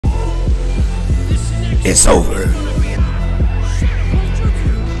It's over.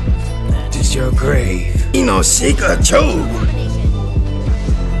 This is your grave. Shika-cho.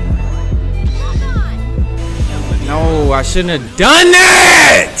 No, I shouldn't have done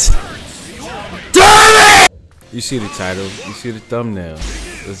that! Damn it! You see the title, you see the thumbnail.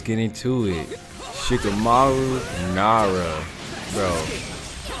 Let's get into it. Shikamaru Nara. Bro.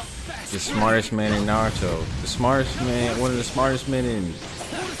 The smartest man in Naruto. The smartest man, one of the smartest men in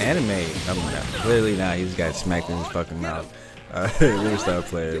anime. I mean, clearly not. He's got smacked in his fucking mouth. Let me start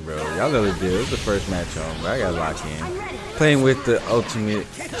playing, bro. Y'all know the deal. It's the first match on, but I got locked in. Playing with the ultimate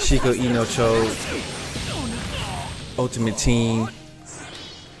Shiko Inocho ultimate team.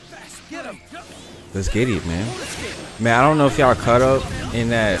 Let's get it, man. Man, I don't know if y'all caught up in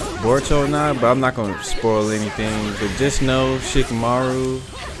that Boruto or not, but I'm not gonna spoil anything. But just know Shikamaru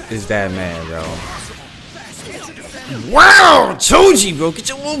is that man, bro. Wow, Choji, bro, get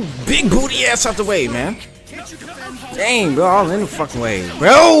your little big booty ass out the way, man. Dang, bro, all in the fucking way,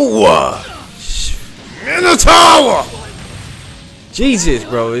 bro. Minotaur. Jesus,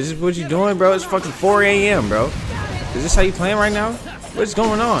 bro, is this what you doing, bro? It's fucking 4 a.m., bro. Is this how you playing right now? What's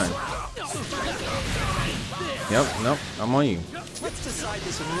going on? Yep, nope, I'm on you.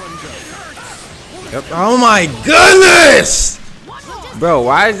 Yep. Oh my goodness! Bro,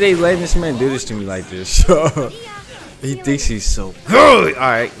 why is they letting this man do this to me like this? He thinks he's so good.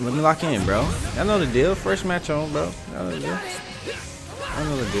 Alright, let me lock in, bro. I know the deal. First match on, bro. I know the deal. I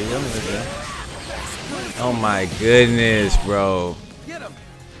know the deal. I know the deal. Oh my goodness, bro.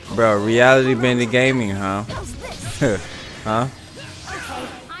 Bro, reality bending gaming, huh? Huh?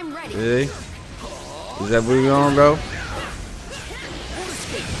 Really? Is that what you on, bro?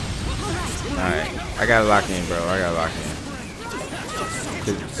 Alright. I gotta lock in, bro. I gotta lock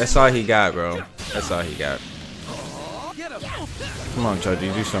in. That's all he got, bro. That's all he got. Come on,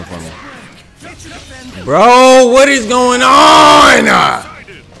 Choji. Do something for me. Bro, what is going on?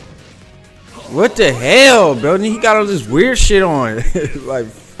 What the hell, bro? He got all this weird shit on. Like,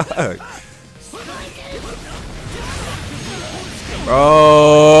 fuck.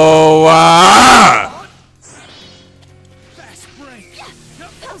 Bro,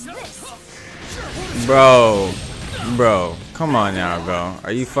 Bro, come on now, bro.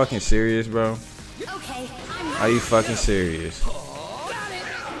 Are you fucking serious, bro? Are you fucking serious?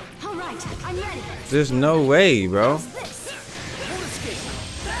 There's no way, bro.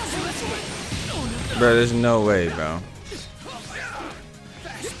 Bro, there's no way, bro.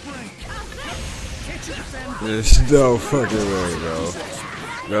 There's no fucking way, bro.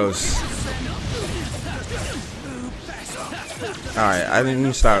 Gross. Alright, let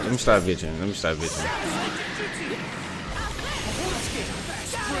me stop bitching. Let me stop bitching.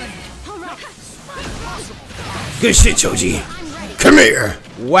 Good shit, Choji. Come here.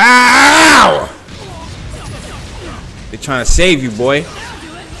 Wow! They trying to save you, boy.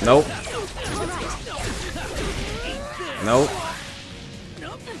 Nope. Nope.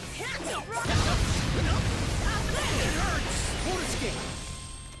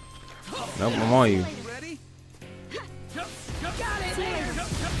 Nope, I'm on you.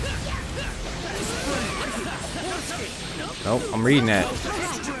 Nope, I'm reading that.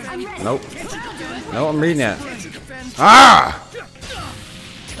 Nope. No, I'm reading that. Ah!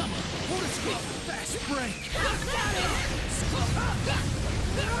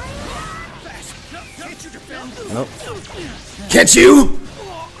 Nope. Can't you?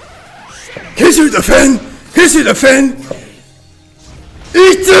 Can't you defend? Can't you defend?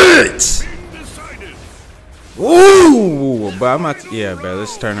 Eat it! Ooh, but I'm not. Yeah, bro.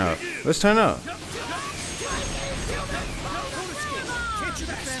 Let's turn up. Let's turn up.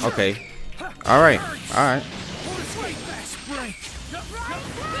 Okay. All right. All right.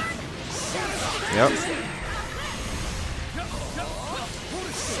 Yep.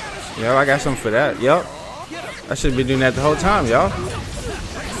 Yep, I got something for that. Yep. I should be doing that the whole time, y'all.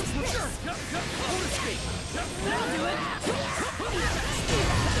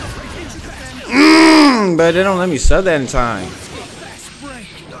 But they don't let me sub that in time.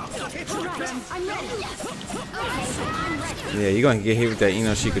 Yeah, you're gonna get hit with that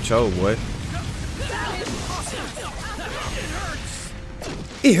Shika-cho, boy.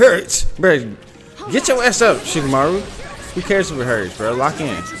 It hurts, bro. Get your ass up, Shikamaru. Who cares if it hurts, bro? Lock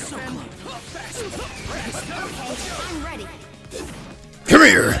in. Come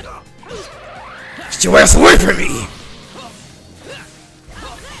here. Get your ass away from me.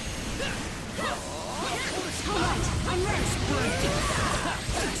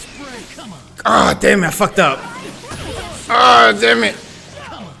 Ah, damn it, I fucked up. Ah, damn it.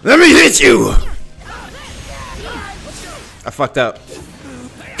 Let me hit you. I fucked up.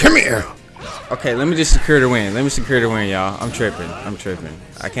 Come here. Okay, let me just secure the win. Let me secure the win, y'all. I'm tripping. I'm tripping.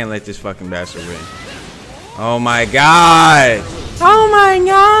 I can't let this fucking bastard win. Oh my god. Oh my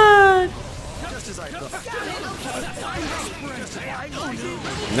god.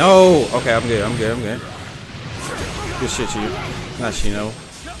 No. Okay, I'm good. I'm good. I'm good. Good shit to you. Not Shino.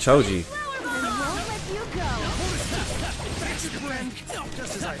 Choji.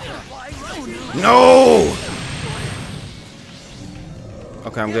 No.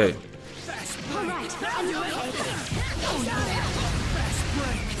 Okay, I'm good.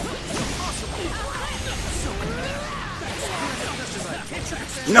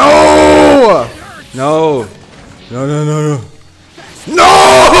 No! No! No, no, no, no. No! No!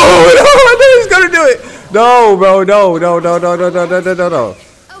 I knew he was gonna do it! No, bro, no, no, no, no, no, no, no, no, no, no.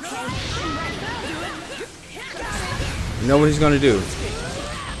 You know what he's gonna do?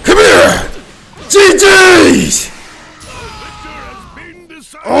 Come here! GG's!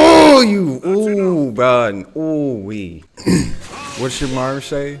 Oh, you! Ooh, bro. Ooh, wee. What should Mario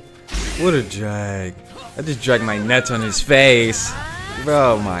say? What a drag. I just dragged my nuts on his face.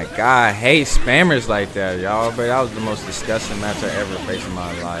 Bro, my god. I hate spammers like that, y'all. But that was the most disgusting match I ever faced in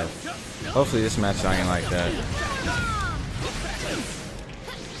my life. Hopefully this match ain't like that.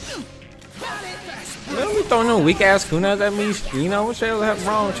 Don't be throwing no weak ass kunas at me. You know, what the hell is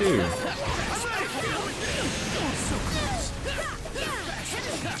wrong with you?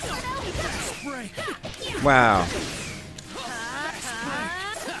 Wow.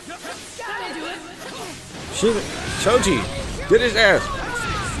 Shoot it. Choji, get his ass.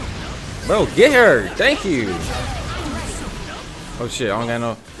 Bro, get her. Thank you. Oh shit, I don't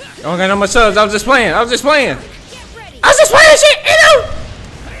got no more subs. I was just playing. I was just playing shit, you know.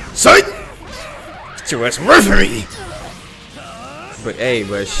 Sight. Get your ass away from me. But hey,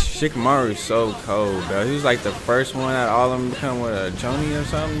 but Shikamaru's so cold, bro. He was like the first one out of all of them to become with a Choni or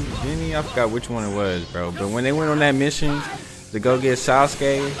something. Jenny, I forgot which one it was, bro. But when they went on that mission to go get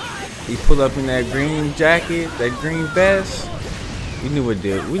Sasuke, he pulled up in that green jacket, that green vest. We knew what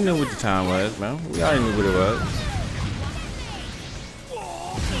we knew what the time was, man. We already knew what it was.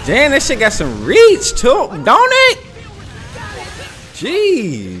 Damn, that shit got some reach too, don't it?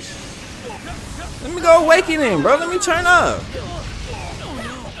 Jeez. Let me go awakening, bro. Let me turn up.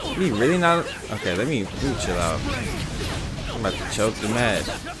 Me really not okay, let me chill out. I'm about to choke the match.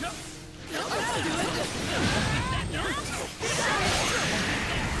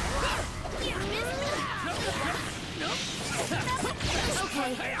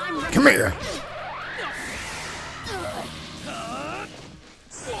 Come here.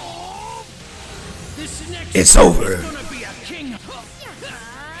 It's over.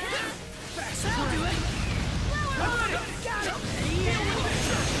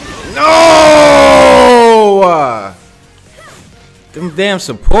 No! Them damn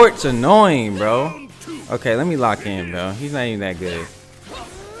support's annoying, bro. Okay, let me lock in, bro. He's not even that good.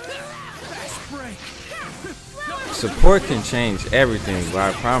 Support can change everything, bro.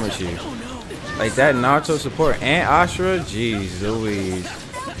 I promise you. Like that Naruto support and Ashura, jeez Louise.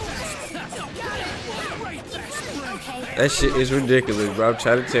 That shit is ridiculous, bro. I'm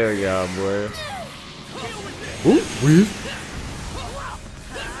trying to tell y'all, boy. Ooh,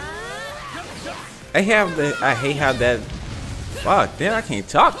 I hate how that. Fuck, then I can't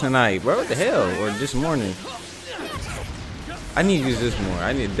talk tonight, bro. What the hell? Or this morning. I need to use this more.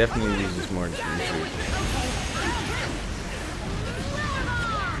 I need to definitely use this more.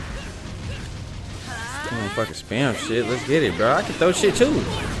 Come on, fucking spam shit. Let's get it, bro. I can throw shit too.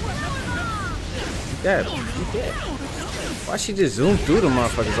 Get that. Why she just zoom through the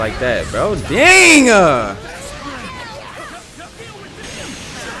motherfuckers like that, bro? Dang!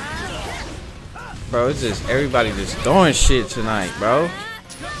 Bro, it's just everybody just throwing shit tonight, bro.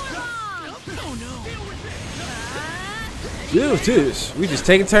 Deal with this. We just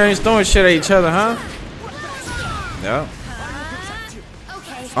taking turns throwing shit at each other, huh? Yep.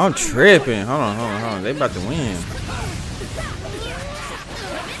 I'm tripping. Hold on. They about to win.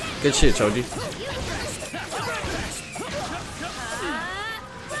 Good shit, Choji.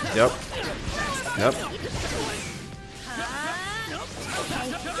 Yep.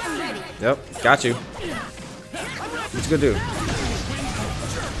 Yep, got you. What you gonna do?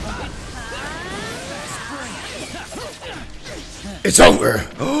 It's over.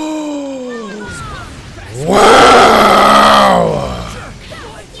 Wow.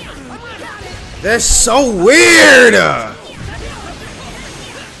 That's so weird.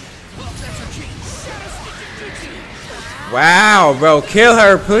 Wow, bro, kill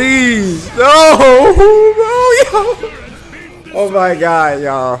her, please. No, bro, yo. Oh my god,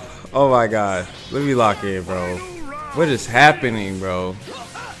 y'all. Oh my god. Let me lock in, bro. What is happening, bro?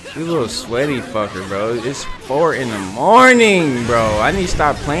 You little sweaty fucker, bro. It's 4 in the morning, bro. I need to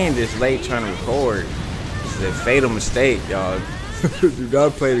stop playing this late trying to record. This is a fatal mistake, y'all. Do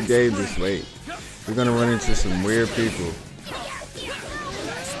not play the game this late. We're gonna run into some weird people.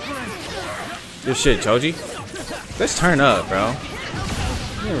 Good shit, Choji. Let's turn up, bro.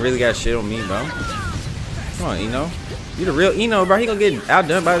 You ain't really got shit on me, bro. Come on, Ino. You the real Ino, bro. He gonna get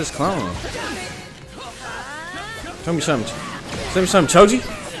outdone by this clone. Tell me something. Tell me something, Choji.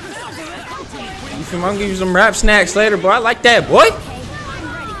 You feel me? I'm gonna give you some rap snacks later, boy. I like that, boy.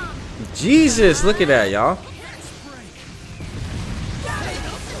 Jesus, look at that, y'all.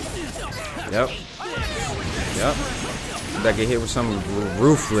 Yep. Yep. That get hit with something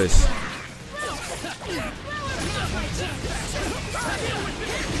ruthless.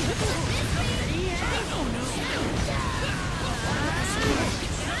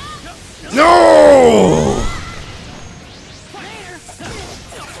 No!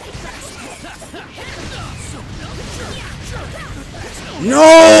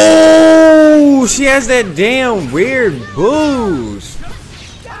 No! She has that damn weird boost.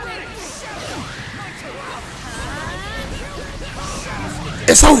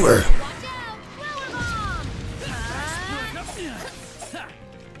 It's over.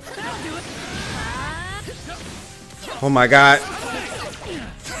 Oh my god.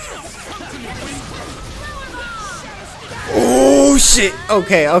 Oh shit.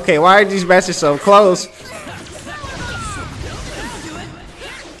 Okay, okay. Why are these matches so close?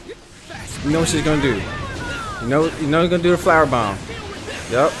 You know what she's gonna do. You know he's gonna do the flower bomb.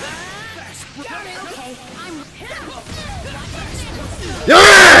 Yup.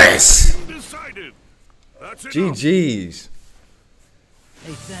 Yes! GG's.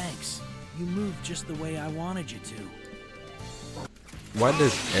 Hey, thanks. You moved just the way I wanted you to. Why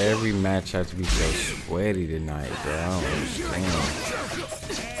does every match have to be so sweaty tonight, bro? I don't understand.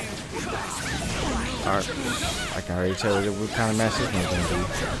 I can already tell what kind of match this one's gonna be.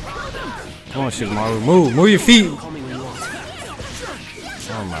 Come on, Shikamaru, move your feet. Oh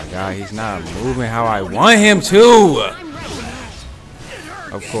my god, he's not moving how I want him to.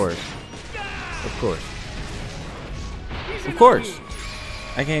 Of course. Of course. Of course.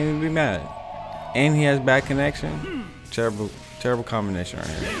 I can't even be mad. And he has bad connection. Terrible combination right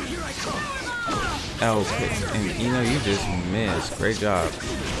here. Okay. And you know, you just missed. Great job.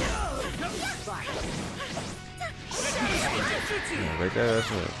 Yeah, break that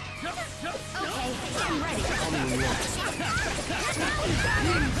ass up.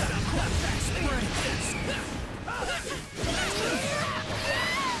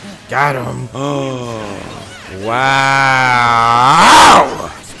 Got him. Oh, wow.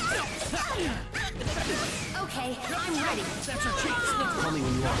 Okay, I'm ready. That's our chance. Call me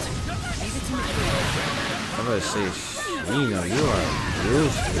when you want. I'm gonna say, Shino, you are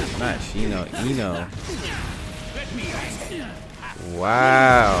ruthless, not Shino, Ino.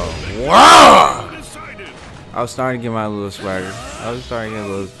 Wow. Wow. I was starting to get my little swagger. I was starting to get a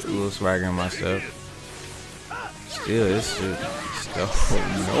little swagger in my stuff. Still, this shit is so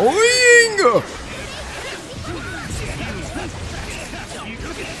annoying.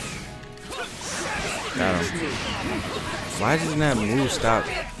 Got him. Why doesn't that move stop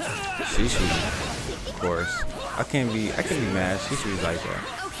Shishu? Of course. I can't be mad. Shishu's like that.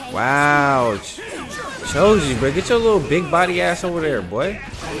 Wow. Choji, bro. Get your little big body ass over there, boy.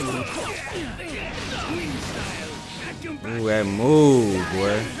 Ooh, that move,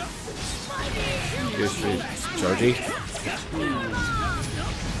 boy. Good shit. Choji.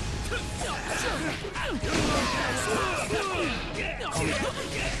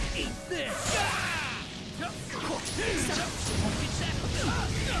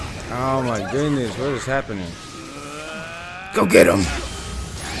 Oh my goodness, what is happening? Go get him.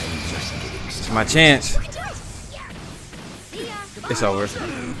 It's my chance. It's over.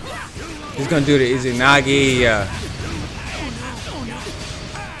 He's gonna do the Izanagi.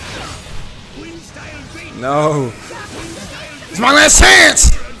 No. It's my last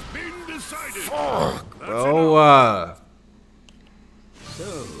chance. Fuck, bro.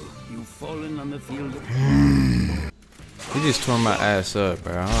 So, you've fallen on the field of... He just tore my ass up,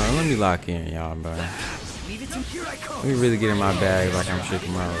 bro. Hold on, let me lock in, y'all, bro. Let me really get in my bag like I'm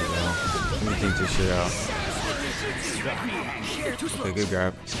Shikamaru, bro. Let me think this shit out. Okay, good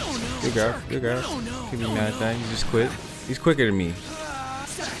grab. Good grab. Good grab. Can't be mad at that. He just quit. He's quicker than me.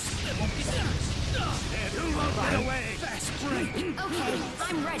 Okay,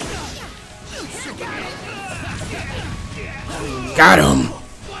 I'm ready. Got him.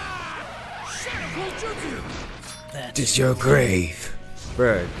 This your grave.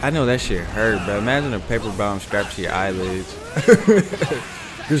 Bruh, I know that shit hurt, bro. Imagine a paper bomb strapped to your eyelids.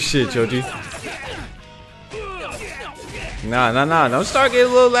 Good shit, Choji. Nah. Don't start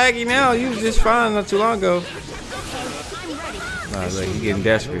getting a little laggy now. You was just fine not too long ago. Nah, look, you getting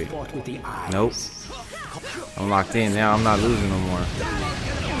desperate. Nope. I'm locked in now. I'm not losing no more.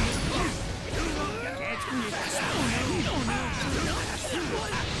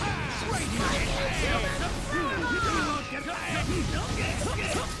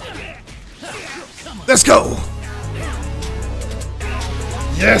 Let's go.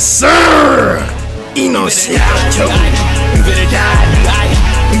 Yes, sir. Ino shit, Joe. You better die.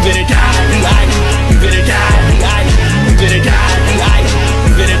 You better die. You better die. You better die.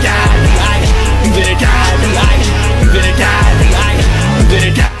 You better die. You better die. You better die. You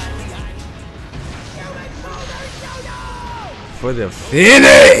better die. For the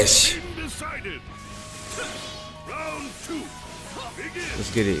finish.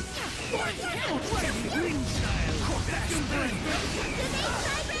 Let's get it.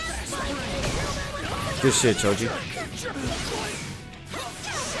 Good shit, Choji.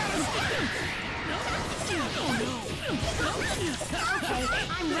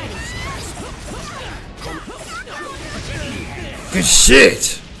 Good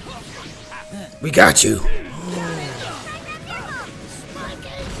shit. We got you.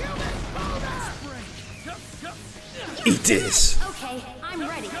 Eat this. Okay, I'm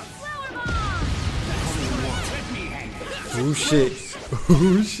ready. Oh shit.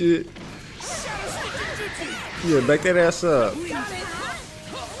 Oh shit. Yeah, back that ass up.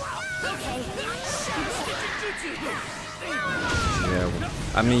 Yeah,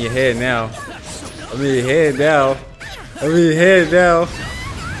 I'm in your head now. I'm in your head now. I'm in your head now.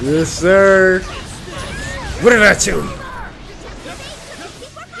 Yes, sir. What did I do?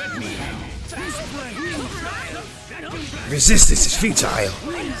 Resistance is futile.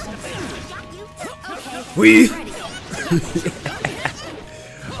 We.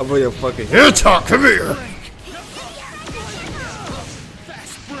 I'm on your fucking head. Here, talk. Come here.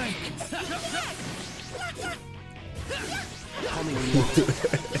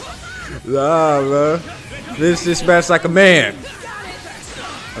 Nah, bro. Finish this match like a man.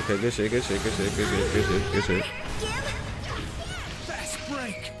 Okay, good shit, good shit, good shit, good shit, good shit, good shit.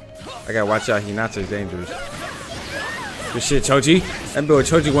 I gotta watch out, Hinata's dangerous. Good shit, Choji. That boy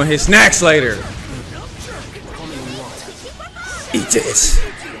Choji want his snacks later. Eat this.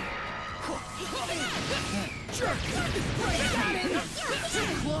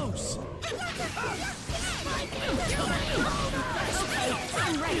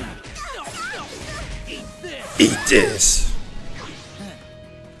 Eat this.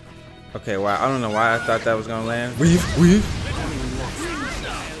 Okay, well, I don't know why I thought that was gonna land. Weave.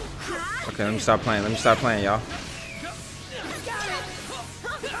 Okay, let me stop playing. Let me stop playing, y'all.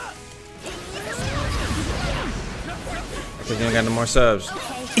 Because you ain't got no more subs.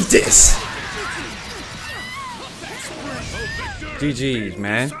 Eat this. GG's,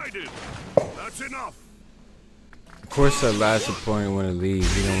 man. That's enough. Of course, the last opponent want to leave.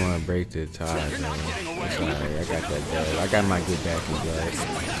 You don't want to break the tie, man. It's alright. I got that dub. I got my good backing, guys.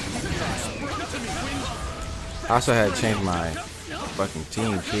 I also had to change my fucking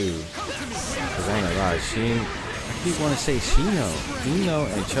team too. Cause I ain't gonna lie, I keep wanting to say Ino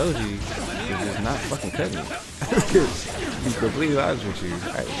and Choji is just not fucking cutting me. To be completely honest with you,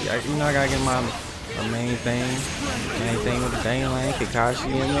 I gotta get my main thing with the Dane Lane,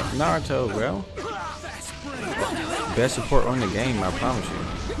 Kakashi, and Naruto, bro. Best support on the game, I promise you.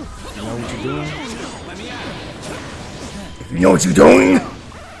 You know what you're doing? You know what you're doing?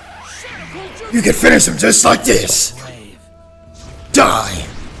 You can finish him just like this. Die.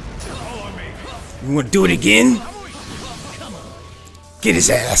 You want to do it again? Get his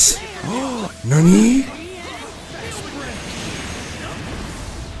ass. Nani?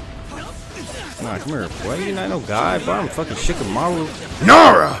 Nah, come here, boy. You're not no guy, bro. I'm fucking Shikamaru.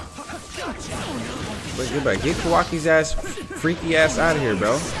 Nara! But you better get Kawaki's ass, freaky ass out of here,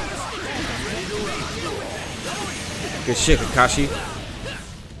 bro. Good shit, Kakashi.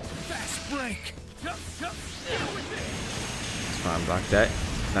 Fine, block that.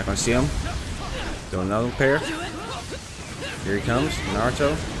 Not gonna see him. Do another pair. Here he comes.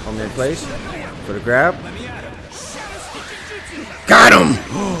 Naruto. Hold me in place. For the grab. Got him!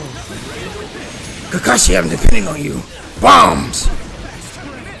 Kakashi, I'm depending on you. Bombs!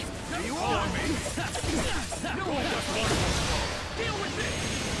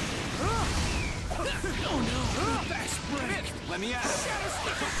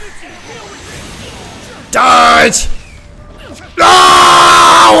 Dodge!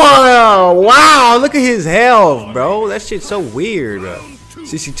 Oh, wow, look at his health, bro. That shit's so weird, bro.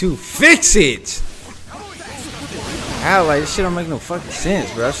 CC2, fix it! How? Like, this shit don't make no fucking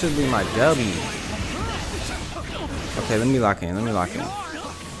sense, bro. That should be my W. Okay, let me lock in. Let me lock in.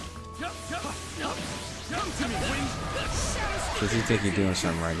 Cause he think he doing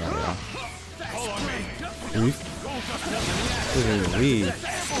something right now, y'all. Weave? Weave.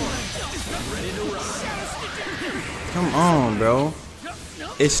 Come on, bro.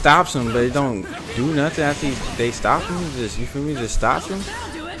 It stops him, but it don't do nothing after they stop him. Just, you feel me? Just stops him.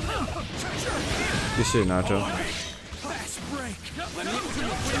 Good shit, Naruto.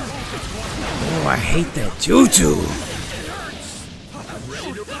 Oh, I hate that jutsu.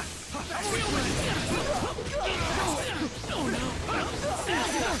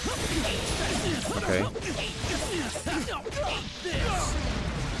 Okay.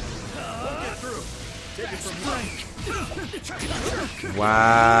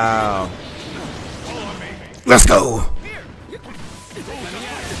 Wow. Let's go.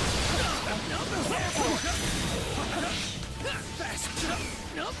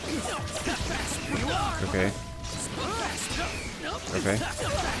 Okay. Okay.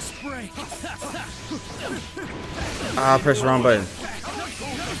 Ah, press the wrong button.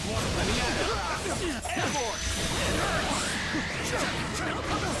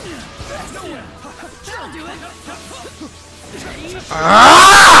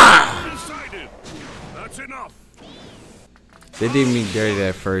 Decided. That's enough. They did me dirty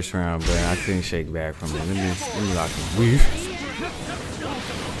that first round, but I couldn't shake back from it. Let me lock him. Weave.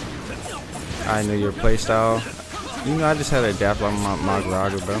 I know your playstyle. You know, I just had to adapt like my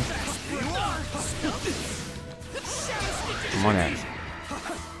Graga, bro. I'm on that.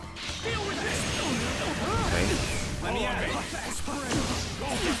 Okay.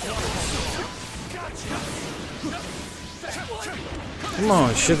 Come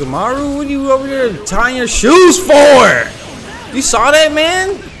on, Shikamaru. What are you over there tying your shoes for? You saw that,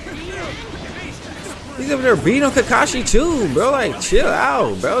 man? He's over there beating on Kakashi too, bro. Like, chill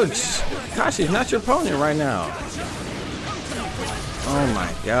out, bro. Kakashi's not your opponent right now. Oh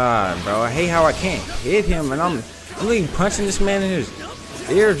my god, bro. I hate how I can't hit him, and I'm really punching this man in his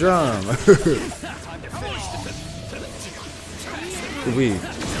eardrum. Weave.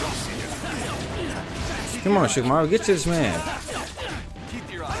 Come on, Shikamaru, get to this man.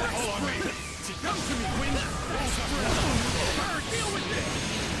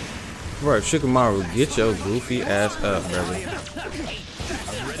 Bro, Shikamaru, get your goofy ass up, brother.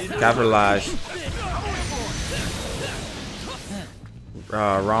 Capitalize.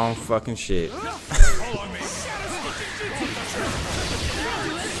 Wrong fucking shit.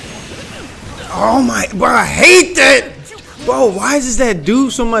 Oh my, bro, I hate that. Bro, why does that do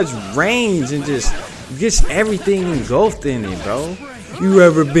so much range and just gets everything engulfed in it, bro? You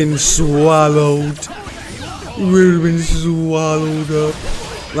ever been swallowed? You ever been swallowed up?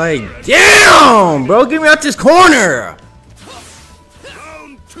 Like, damn, bro, get me out this corner.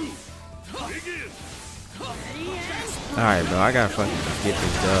 Round two. Begin. Alright, bro, I gotta fucking get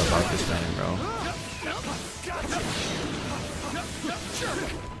this dub off this thing, bro.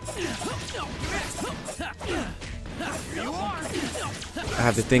 I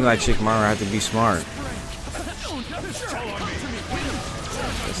have to think like Shikamaru, I have to be smart.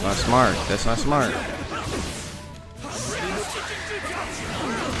 That's not smart. That's not smart.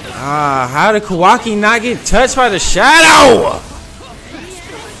 Ah, how did Kawaki not get touched by the shadow?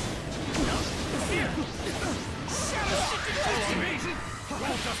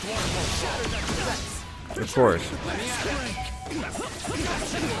 Of course.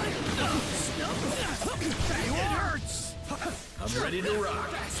 I'm ready to rock.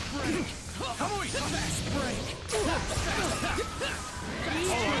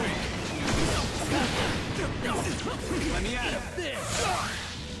 Let me at him.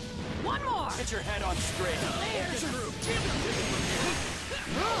 One more. Get your head on straight.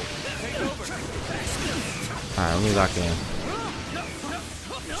 Take over. Alright, let me lock in.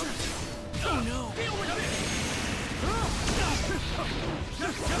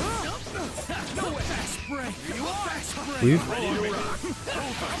 Weave?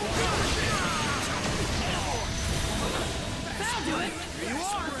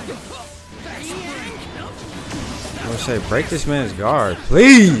 I'm gonna say, break this man's guard,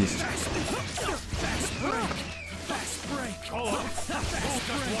 please.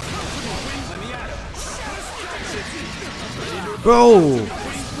 Bro,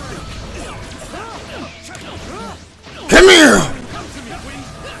 Come here!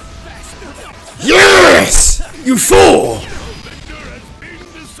 Yes! You fool!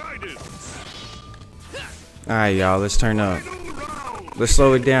 alright, y'all, let's turn up. Let's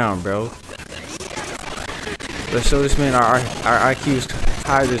slow it down, bro. Let's show this man our IQ's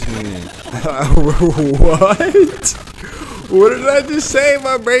higher this man. What? What did I just say?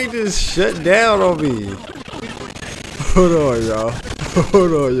 My brain just shut down on me. Hold on, y'all.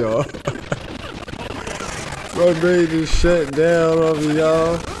 Hold on, y'all. My brain just shut down on me,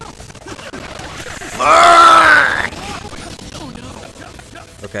 y'all.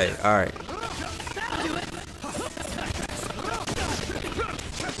 Okay, alright.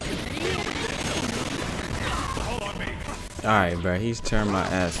 Alright, bro. He's turned my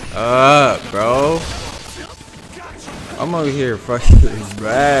ass up, bro. I'm over here fucking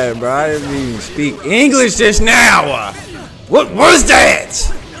bad, bro. I didn't even speak English just now. What was that?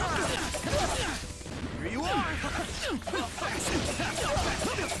 Here you are.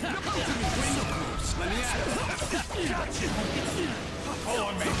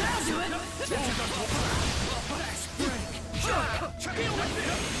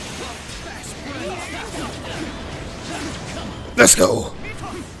 Let's go.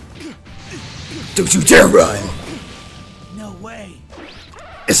 Don't you dare run. No way.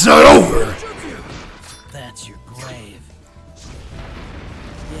 It's not over. That's your grave.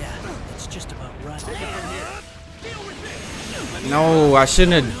 Yeah, it's just about right. No, I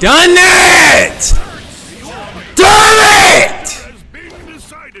shouldn't have done that. Damn it! Has been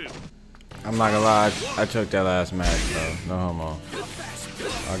decided. I'm not gonna lie, I took that last match, bro. No homo.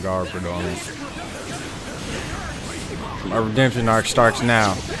 I guarded on it. My redemption arc starts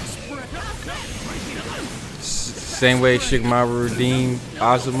now. Same way Shikamaru redeemed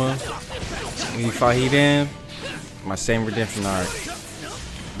Azuma when he fought Hidan. My same redemption arc.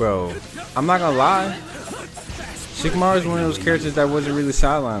 Bro, I'm not gonna lie. Shikamaru is one of those characters that wasn't really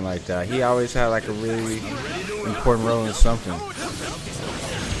sidelined like that. He always had like a really important role in something.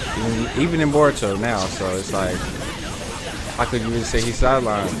 Even in Boruto now, so it's like, how could you really say he's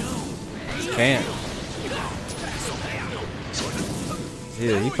sidelined? Can't.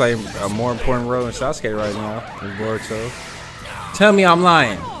 Yeah, he played a more important role in Sasuke right now in Boruto. Tell me I'm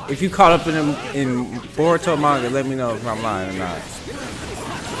lying. If you caught up in Boruto manga, let me know if I'm lying or not.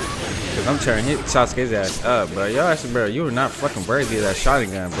 Cause I'm trying to hit Sasuke's ass up, bro. Yo, ass, bro, you were not fucking worthy of that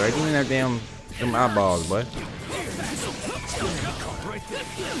shotgun, bro. Give me that damn them eyeballs, boy.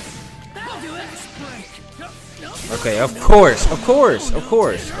 Okay, of course.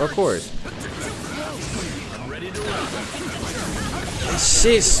 This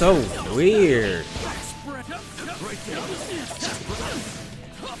shit's so weird.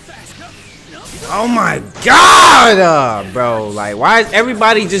 Oh my god, bro. Like, why is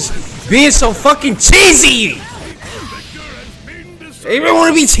everybody just being so fucking cheesy? Everybody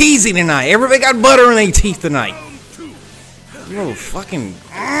want to be cheesy tonight. Everybody got butter in their teeth tonight. You know, fucking.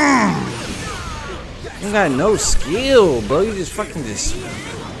 You got no skill, bro. You just fucking just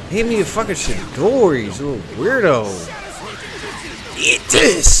hit me with fucking Shidori, you little weirdo. Eat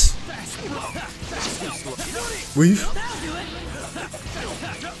this. Weave.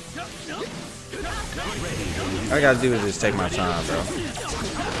 All I gotta do is just take my time, bro.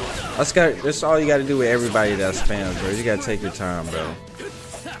 That's all you gotta do with everybody that spams, bro. You gotta take your time, bro.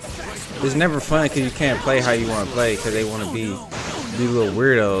 It's never fun because you can't play how you want to play because they want to be little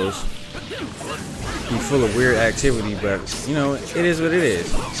weirdos. Be full of weird activity, but you know, it is what it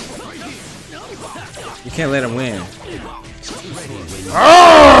is. You can't let them win.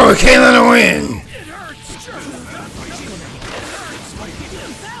 Oh, can't let him win.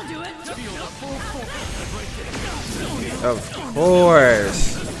 Of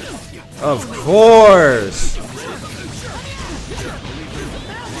course. Of course.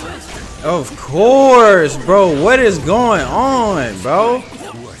 Of course, bro. What is going on, bro?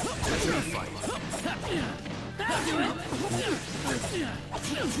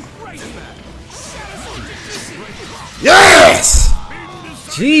 Yes!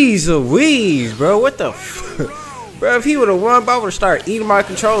 Jeez Louise, bro. What the f... Bro, if he would have won, I would have started eating my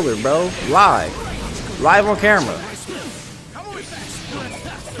controller, bro. Live. Live on camera.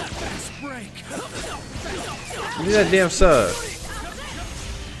 Give me that damn sub.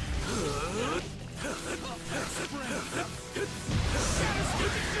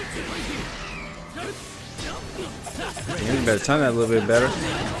 You better time that a little bit better.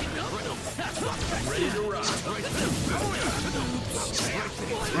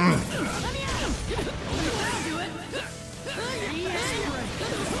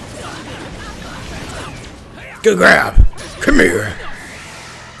 Good grab. Come here.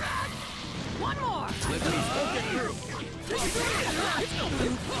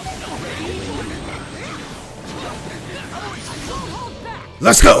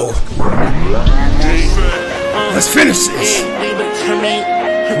 Let's go. Let's finish this. Come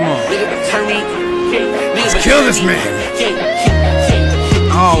on. Let's kill this man.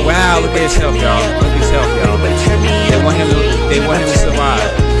 Oh wow, look at his health, y'all. Look at his health, y'all. They want him to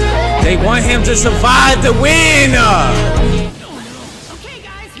survive. They want him to survive to win! Okay,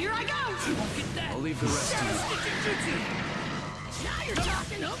 guys, here I go. I'll leave the rest to you. Now you're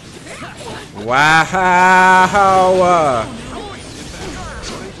talking. Wow!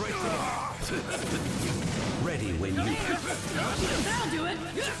 Ready when you. That'll do it.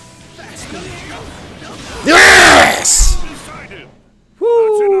 Yes! Decided.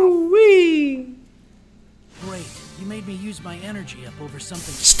 Woo-wee! Great. You made me use my energy up over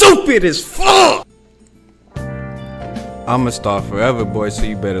something. Stupid as fuck! I'ma star forever, boy, so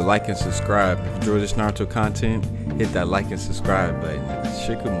you better like and subscribe. If you enjoy this Naruto content, hit that like and subscribe button.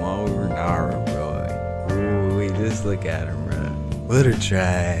 Shikamaru Nara, bro. Ooh, wait, just look at him, bro. What a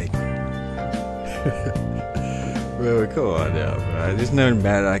drag. Bro, come on now, bro. There's nothing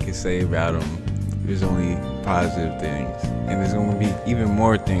bad I can say about him. There's only positive things. And there's gonna be even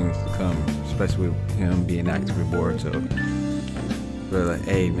more things to come, especially with him being active with Boruto. But like,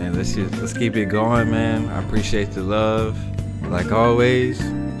 hey man, let's keep it going, man. I appreciate the love. Like always,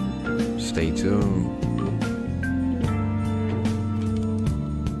 stay tuned.